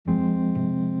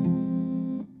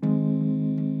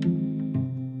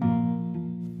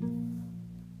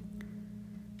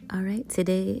right,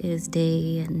 today is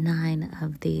day 9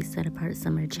 of the Set Apart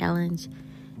Summer Challenge,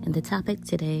 and the topic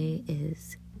today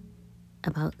is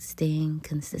about staying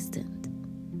consistent.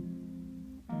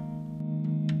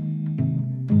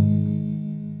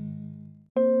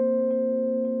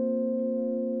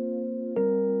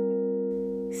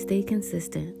 Stay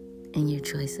consistent in your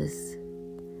choices.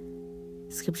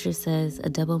 Scripture says a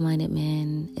double-minded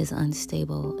man is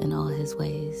unstable in all his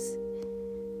ways.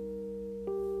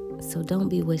 So don't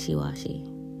be wishy-washy.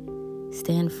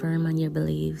 Stand firm on your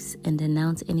beliefs and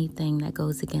denounce anything that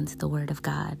goes against the Word of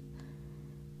God.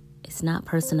 It's not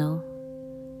personal.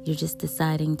 You're just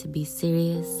deciding to be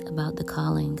serious about the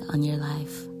calling on your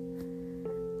life.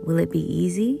 Will it be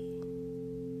easy?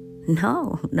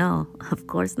 No, of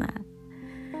course not.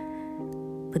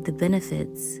 But the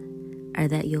benefits are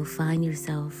that you'll find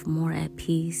yourself more at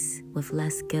peace with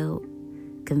less guilt,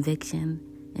 conviction,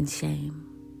 and shame.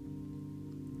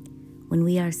 When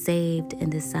we are saved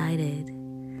and decided,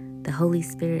 the Holy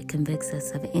Spirit convicts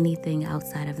us of anything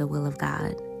outside of the will of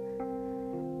God.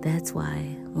 That's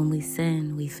why when we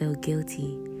sin, we feel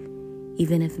guilty,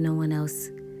 even if no one else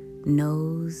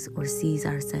knows or sees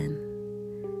our sin.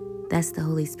 That's the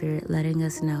Holy Spirit letting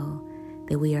us know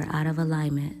that we are out of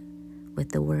alignment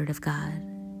with the Word of God.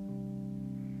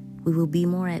 We will be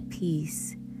more at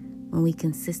peace when we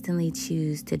consistently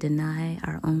choose to deny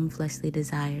our own fleshly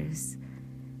desires,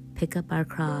 pick up our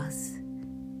cross,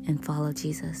 and follow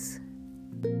Jesus.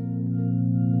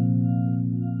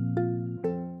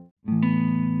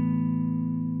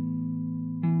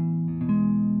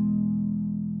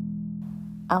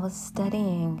 I was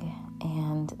studying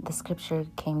and the scripture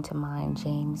came to mind,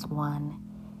 James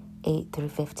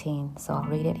 1:8-15. So I'll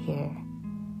read it here.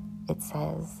 It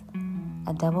says,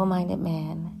 "A double-minded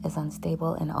man is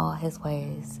unstable in all his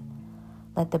ways.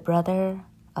 Let the brother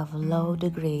of low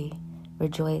degree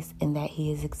rejoice in that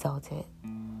he is exalted,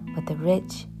 but the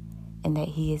rich in that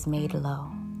he is made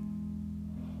low.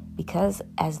 Because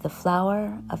as the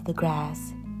flower of the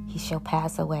grass, he shall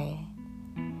pass away.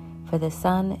 For the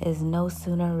sun is no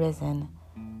sooner risen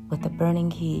with the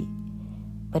burning heat,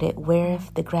 but it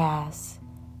weareth the grass,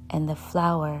 and the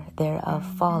flower thereof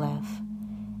falleth,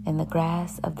 and the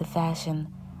grass of the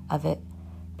fashion of it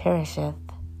perisheth.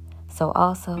 So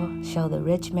also shall the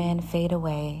rich man fade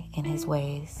away in his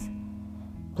ways.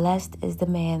 Blessed is the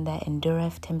man that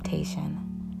endureth temptation,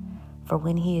 for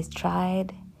when he is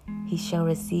tried, he shall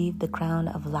receive the crown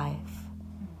of life,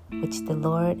 which the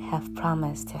Lord hath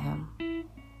promised to him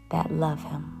that love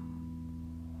him.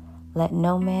 Let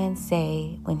no man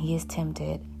say when he is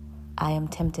tempted, I am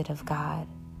tempted of God.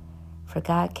 For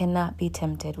God cannot be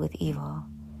tempted with evil,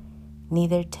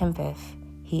 neither tempteth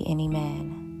he any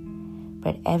man.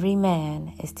 But every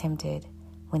man is tempted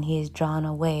when he is drawn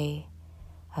away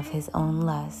of his own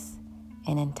lust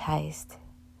and enticed.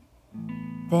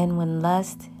 Then when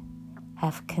lust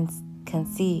hath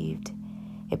conceived,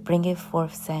 it bringeth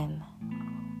forth sin,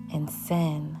 and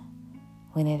sin,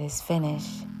 when it is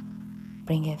finished,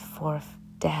 bringeth forth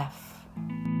death."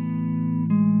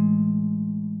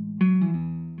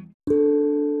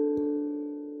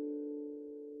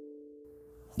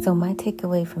 So my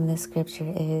takeaway from this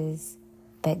scripture is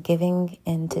that giving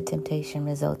in to temptation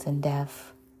results in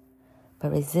death,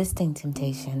 but resisting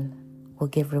temptation will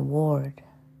give reward.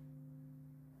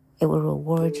 It will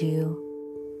reward you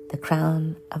the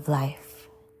crown of life.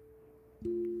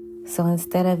 So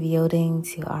instead of yielding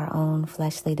to our own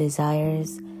fleshly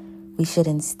desires, we should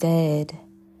instead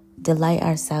delight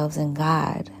ourselves in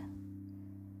God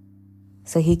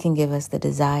so He can give us the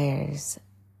desires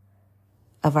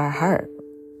of our heart,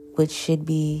 which should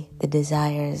be the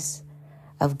desires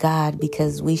of God,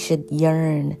 because we should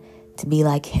yearn to be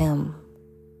like Him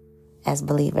as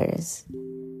believers.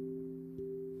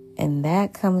 And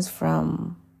that comes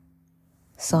from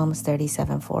Psalms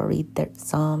 37:4. Read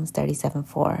Psalms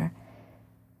 37:4.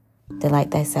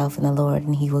 Delight thyself in the Lord,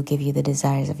 and He will give you the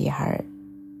desires of your heart.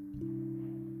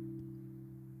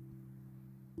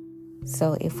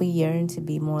 So if we yearn to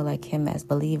be more like Him as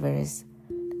believers,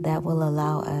 that will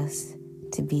allow us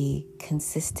to be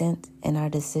consistent in our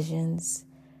decisions,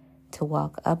 to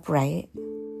walk upright,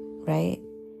 right?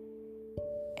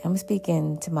 I'm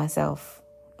speaking to myself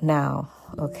now,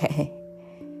 okay?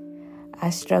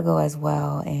 I struggle as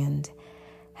well and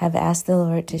have asked the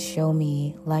Lord to show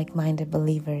me like-minded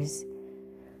believers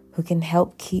who can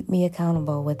help keep me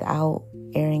accountable without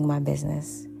airing my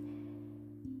business.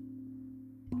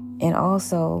 And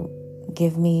also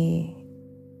give me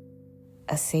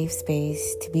a safe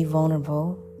space to be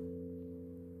vulnerable.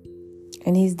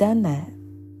 And He's done that.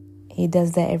 He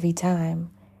does that every time.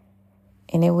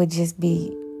 And it would just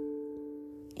be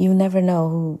you never know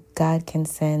who God can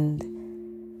send.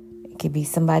 It could be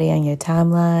somebody on your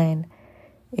timeline.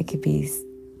 It could be,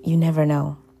 you never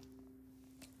know.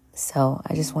 So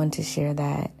I just wanted to share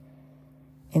that.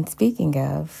 And speaking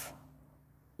of,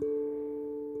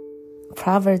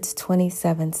 Proverbs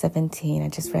 27:17, I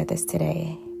just read this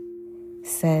today,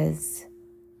 says,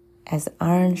 as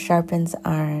iron sharpens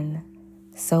iron,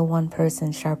 so one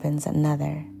person sharpens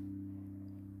another.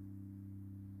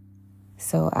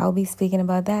 So I'll be speaking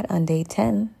about that on day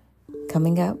 10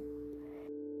 coming up.